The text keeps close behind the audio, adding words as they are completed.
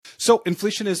So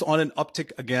inflation is on an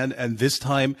uptick again, and this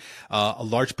time a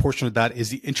large portion of that is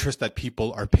the interest that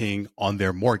people are paying on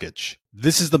their mortgage.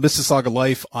 This is the Mississauga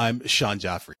Life. I'm Sean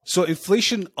Jaffrey. So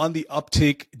inflation on the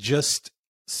uptick just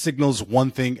signals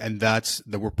one thing, and that's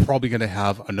that we're probably going to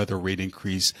have another rate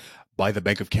increase by the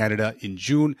Bank of Canada in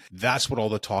June. That's what all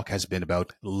the talk has been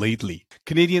about lately.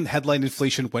 Canadian headline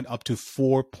inflation went up to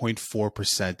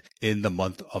 4.4% in the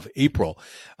month of April.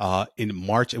 In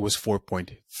March, it was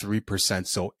 4.3%.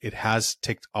 So it has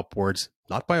ticked upwards,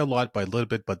 not by a lot, by a little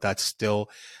bit, but that's still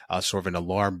sort of an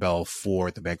alarm bell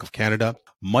for the Bank of Canada.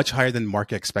 Much higher than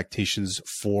market expectations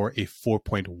for a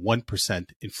 4.1%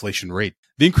 inflation rate.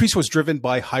 The increase was driven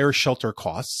by higher shelter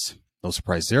costs. No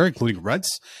surprise there, including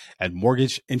rents and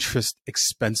mortgage interest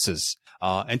expenses,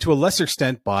 and to a lesser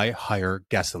extent by higher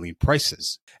gasoline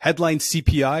prices. Headline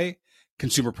CPI,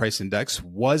 Consumer Price Index,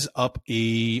 was up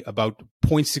about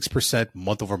 0.6%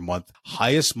 month over month,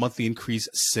 highest monthly increase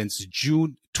since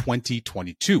June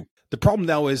 2022. The problem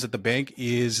now is that the bank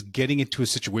is getting into a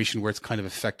situation where it's kind of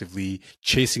effectively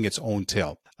chasing its own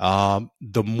tail.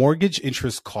 The mortgage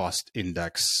interest cost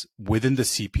index within the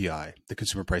CPI, the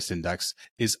Consumer Price Index,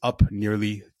 is up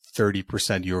nearly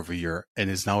 30% year over year and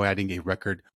is now adding a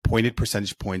record 0.8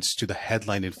 percentage points to the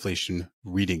headline inflation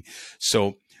reading.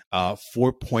 So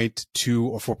 4.2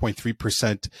 or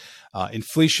 4.3%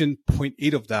 inflation,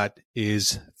 0.8 of that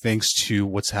is thanks to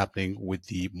what's happening with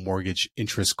the mortgage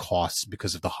interest costs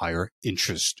because of the higher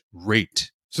interest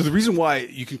rate. So the reason why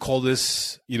you can call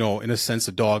this, in a sense,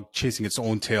 a dog chasing its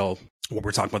own tail, what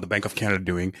we're talking about the Bank of Canada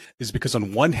doing, is because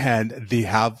on one hand, they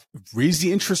have raised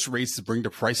the interest rates to bring the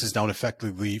prices down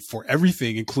effectively for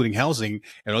everything, including housing.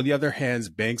 And on the other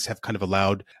hand, banks have kind of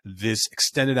allowed this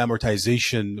extended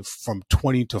amortization from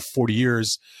 20 to 40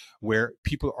 years where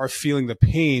people are feeling the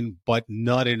pain, but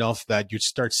not enough that you'd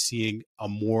start seeing a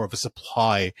more of a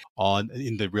supply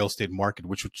in the real estate market,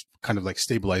 which would kind of like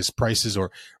stabilize prices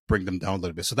or bring them down a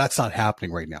little bit. So that's not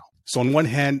happening right now. So on one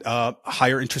hand,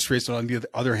 higher interest rates, and on the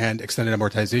other hand, extended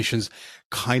amortizations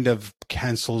kind of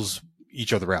cancels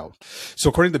each other out. So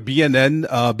according to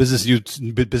BNN, Business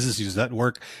News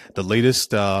Network, the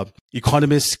latest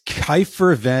economist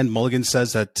Kiefer Van Mulligan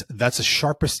says that that's the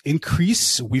sharpest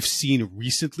increase we've seen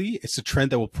recently. It's a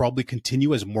trend that will probably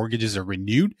continue as mortgages are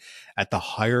renewed at the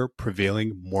higher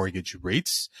prevailing mortgage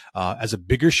rates. As a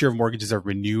bigger share of mortgages are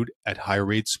renewed at higher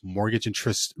rates, mortgage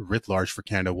interest writ large for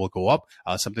Canada will go up.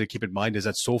 Something to keep in mind is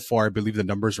that so far, I believe the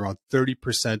numbers around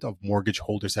 30% of mortgage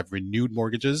holders have renewed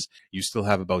mortgages. You still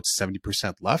have about 70%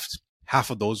 left. Half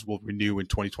of those will renew in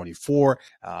 2024,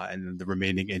 and then the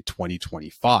remaining in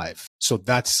 2025. So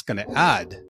that's going to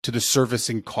add to the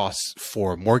servicing costs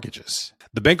for mortgages.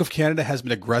 The Bank of Canada has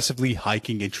been aggressively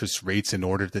hiking interest rates in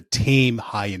order to tame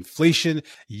high inflation,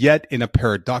 yet in a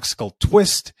paradoxical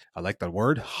twist, I like that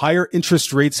word, higher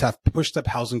interest rates have pushed up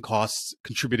housing costs,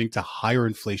 contributing to higher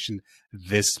inflation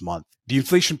this month. The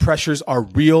inflation pressures are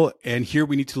real, and here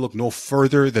we need to look no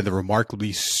further than the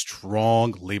remarkably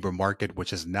strong labor market,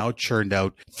 which has now churned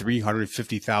out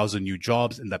 350,000 new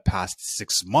jobs in the past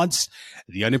 6 months.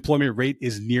 The unemployment rate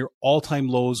is near all-time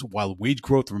lows, while wage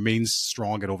growth remains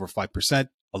strong at over 5%,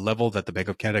 a level that the Bank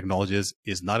of Canada acknowledges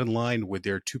is not in line with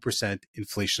their 2%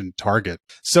 inflation target.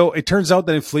 So it turns out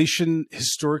that inflation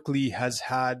historically has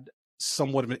had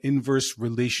somewhat of an inverse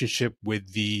relationship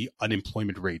with the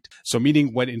unemployment rate. So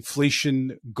meaning when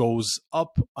inflation goes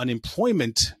up,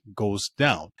 unemployment goes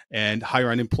down, and higher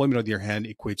unemployment on the other hand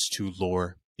equates to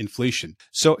lower inflation.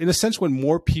 So in a sense, when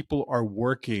more people are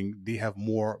working, they have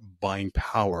more buying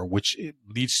power, which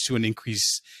leads to an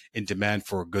increase in demand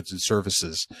for goods and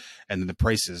services. And then the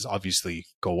prices obviously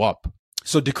go up.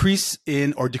 So decreases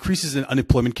in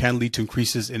unemployment can lead to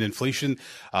increases in inflation,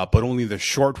 but only in the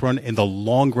short run. In the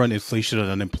long run, inflation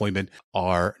and unemployment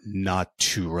are not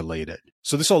too related.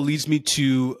 So this all leads me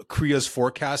to CREA's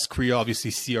forecast. CREA,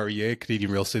 obviously CREA, Canadian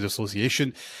Real Estate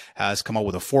Association, has come out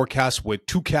with a forecast with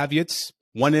two caveats.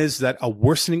 One is that a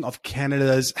worsening of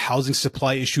Canada's housing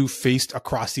supply issue faced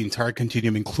across the entire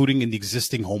continuum, including in the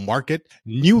existing home market.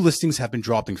 New listings have been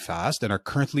dropping fast and are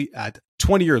currently at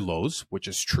 20-year lows, which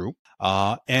is true.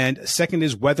 And second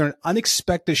is whether an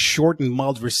unexpected short and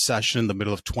mild recession in the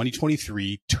middle of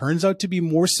 2023 turns out to be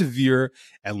more severe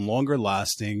and longer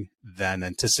lasting than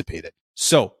anticipated.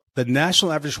 So the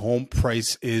national average home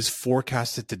price is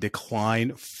forecasted to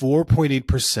decline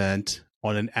 4.8%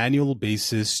 on an annual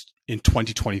basis in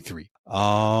 2023.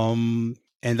 And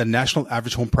the national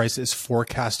average home price is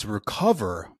forecast to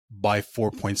recover by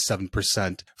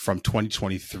 4.7% from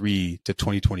 2023 to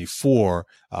 2024,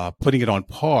 putting it on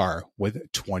par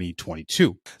with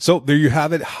 2022. So there you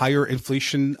have it, higher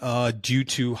inflation due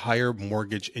to higher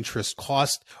mortgage interest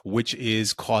cost, which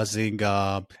is causing,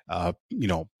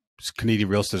 Canadian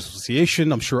Real Estate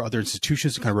Association, I'm sure other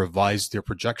institutions kind of revised their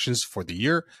projections for the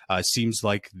year. Seems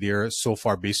like they're so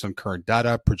far, based on current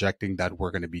data, projecting that we're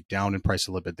going to be down in price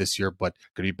a little bit this year, but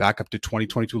going to be back up to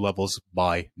 2022 levels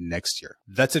by next year.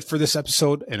 That's it for this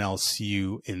episode, and I'll see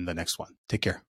you in the next one. Take care.